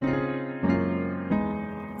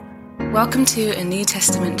Welcome to a New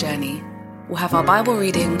Testament journey. We'll have our Bible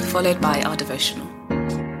reading followed by our devotional.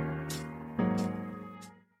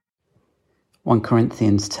 1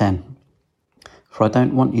 Corinthians 10. For I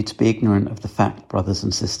don't want you to be ignorant of the fact, brothers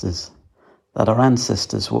and sisters, that our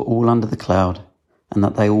ancestors were all under the cloud, and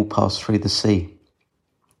that they all passed through the sea.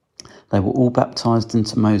 They were all baptized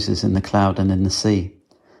into Moses in the cloud and in the sea.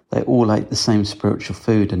 They all ate the same spiritual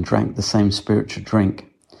food and drank the same spiritual drink,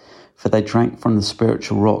 for they drank from the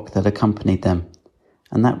spiritual rock that accompanied them,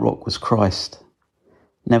 and that rock was Christ.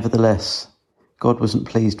 Nevertheless, God wasn't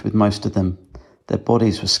pleased with most of them. Their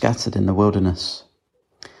bodies were scattered in the wilderness.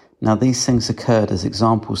 Now these things occurred as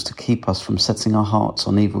examples to keep us from setting our hearts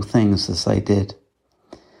on evil things as they did.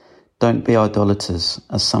 Don't be idolaters,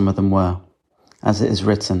 as some of them were. As it is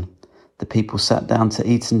written, the people sat down to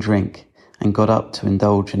eat and drink and got up to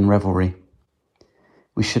indulge in revelry.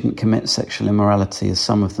 We shouldn't commit sexual immorality as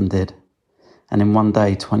some of them did, and in one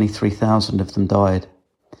day 23,000 of them died.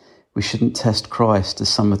 We shouldn't test Christ as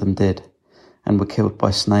some of them did, and were killed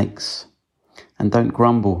by snakes. And don't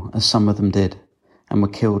grumble as some of them did, and were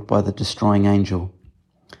killed by the destroying angel.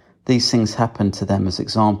 These things happened to them as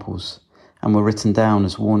examples, and were written down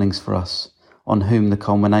as warnings for us, on whom the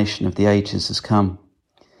culmination of the ages has come.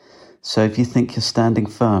 So if you think you're standing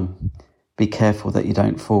firm, be careful that you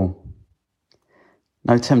don't fall.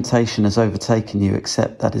 No temptation has overtaken you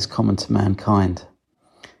except that is common to mankind.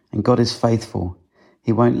 And God is faithful.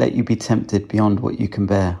 He won't let you be tempted beyond what you can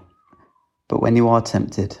bear. But when you are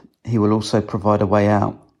tempted, He will also provide a way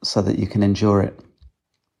out so that you can endure it.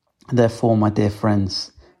 Therefore, my dear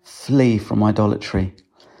friends, flee from idolatry.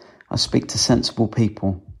 I speak to sensible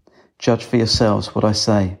people. Judge for yourselves what I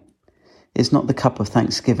say. Is not the cup of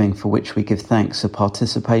thanksgiving for which we give thanks a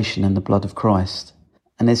participation in the blood of Christ?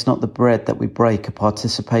 And is not the bread that we break a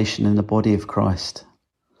participation in the body of Christ?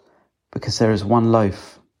 Because there is one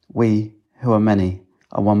loaf, we, who are many,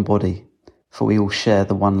 are one body, for we all share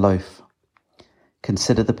the one loaf.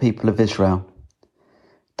 Consider the people of Israel.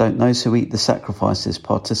 Don't those who eat the sacrifices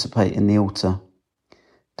participate in the altar?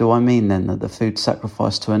 Do I mean then that the food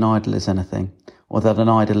sacrificed to an idol is anything, or that an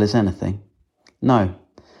idol is anything? No,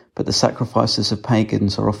 but the sacrifices of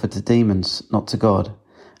pagans are offered to demons, not to God.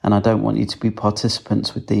 And I don't want you to be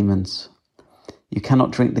participants with demons. You cannot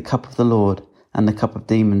drink the cup of the Lord and the cup of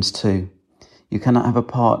demons too. You cannot have a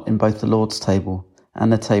part in both the Lord's table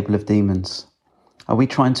and the table of demons. Are we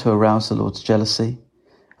trying to arouse the Lord's jealousy?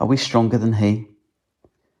 Are we stronger than He?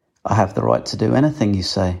 I have the right to do anything, you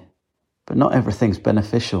say, but not everything's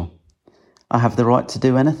beneficial. I have the right to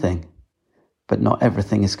do anything, but not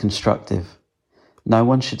everything is constructive. No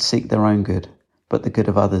one should seek their own good, but the good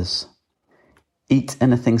of others. Eat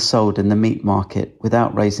anything sold in the meat market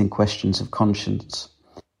without raising questions of conscience,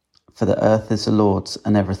 for the earth is the Lord's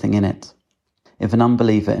and everything in it. If an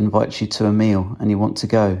unbeliever invites you to a meal and you want to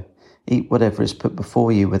go, eat whatever is put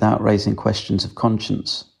before you without raising questions of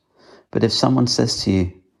conscience. But if someone says to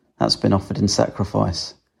you, that's been offered in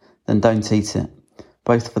sacrifice, then don't eat it,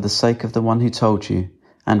 both for the sake of the one who told you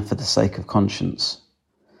and for the sake of conscience.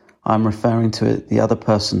 I am referring to the other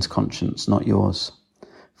person's conscience, not yours.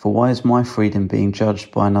 For why is my freedom being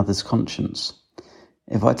judged by another's conscience?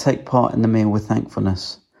 If I take part in the meal with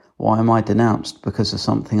thankfulness, why am I denounced because of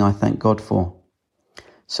something I thank God for?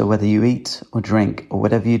 So whether you eat or drink or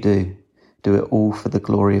whatever you do it all for the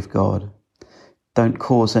glory of God. Don't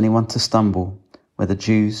cause anyone to stumble, whether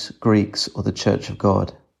Jews, Greeks, or the church of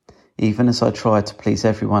God, even as I try to please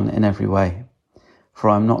everyone in every way. For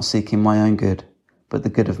I am not seeking my own good, but the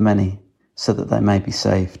good of many, so that they may be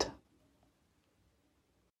saved.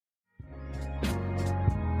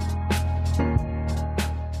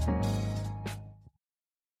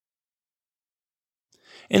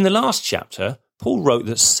 In the last chapter, Paul wrote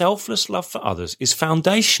that selfless love for others is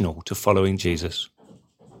foundational to following Jesus.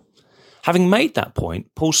 Having made that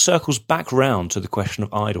point, Paul circles back round to the question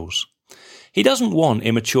of idols. He doesn't want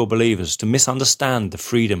immature believers to misunderstand the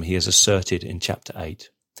freedom he has asserted in chapter 8.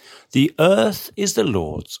 The earth is the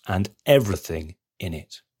Lord's and everything in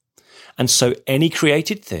it. And so any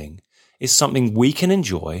created thing is something we can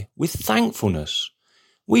enjoy with thankfulness.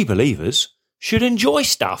 We believers should enjoy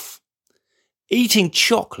stuff. Eating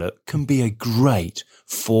chocolate can be a great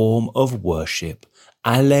form of worship.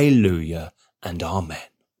 Alleluia and amen.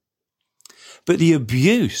 But the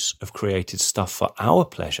abuse of created stuff for our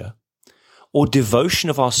pleasure, or devotion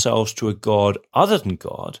of ourselves to a God other than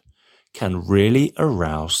God, can really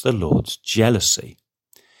arouse the Lord's jealousy.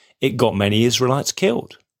 It got many Israelites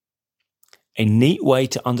killed. A neat way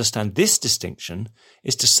to understand this distinction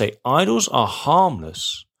is to say idols are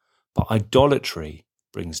harmless, but idolatry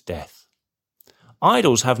brings death.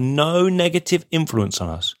 Idols have no negative influence on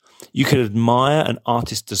us. You could admire an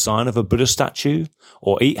artist's design of a Buddha statue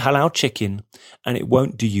or eat halal chicken, and it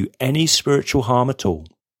won't do you any spiritual harm at all.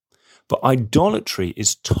 But idolatry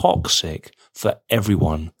is toxic for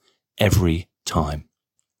everyone, every time.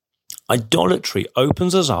 Idolatry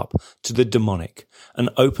opens us up to the demonic and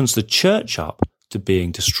opens the church up to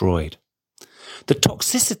being destroyed. The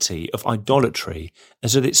toxicity of idolatry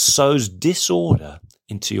is that it sows disorder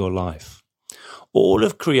into your life. All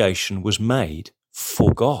of creation was made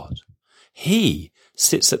for God. He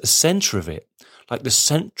sits at the center of it, like the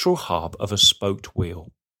central hub of a spoked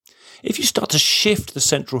wheel. If you start to shift the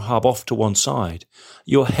central hub off to one side,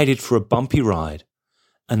 you're headed for a bumpy ride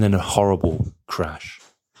and then a horrible crash.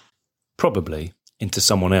 Probably into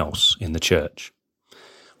someone else in the church.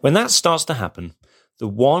 When that starts to happen, the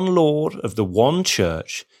one Lord of the one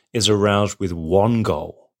church is aroused with one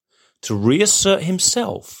goal, to reassert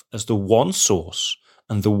himself as the one source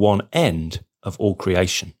and the one end of all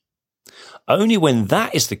creation. Only when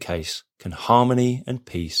that is the case can harmony and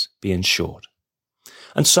peace be ensured.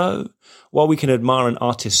 And so, while we can admire an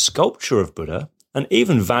artist's sculpture of Buddha and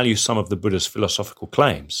even value some of the Buddha's philosophical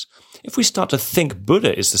claims, if we start to think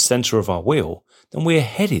Buddha is the center of our wheel, then we're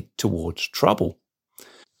headed towards trouble.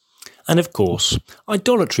 And of course,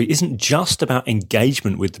 idolatry isn't just about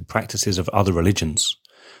engagement with the practices of other religions.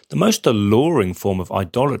 The most alluring form of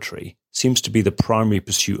idolatry seems to be the primary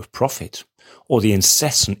pursuit of profit, or the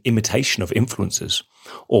incessant imitation of influences,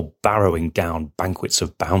 or barrowing down banquets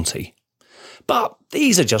of bounty. But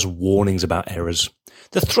these are just warnings about errors.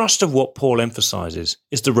 The thrust of what Paul emphasizes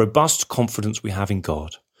is the robust confidence we have in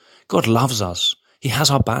God. God loves us. He has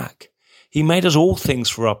our back. He made us all things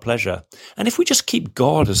for our pleasure. And if we just keep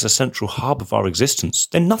God as the central hub of our existence,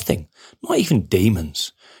 then nothing, not even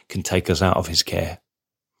demons, can take us out of his care.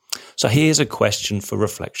 So here's a question for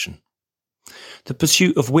reflection. The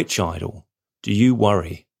pursuit of which idol do you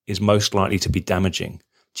worry is most likely to be damaging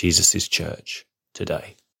Jesus' church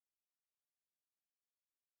today?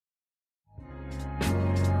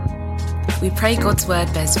 We pray God's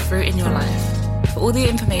word bears fruit in your life. For all the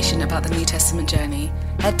information about the New Testament journey,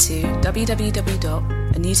 head to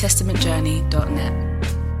www.anewtestamentjourney.net.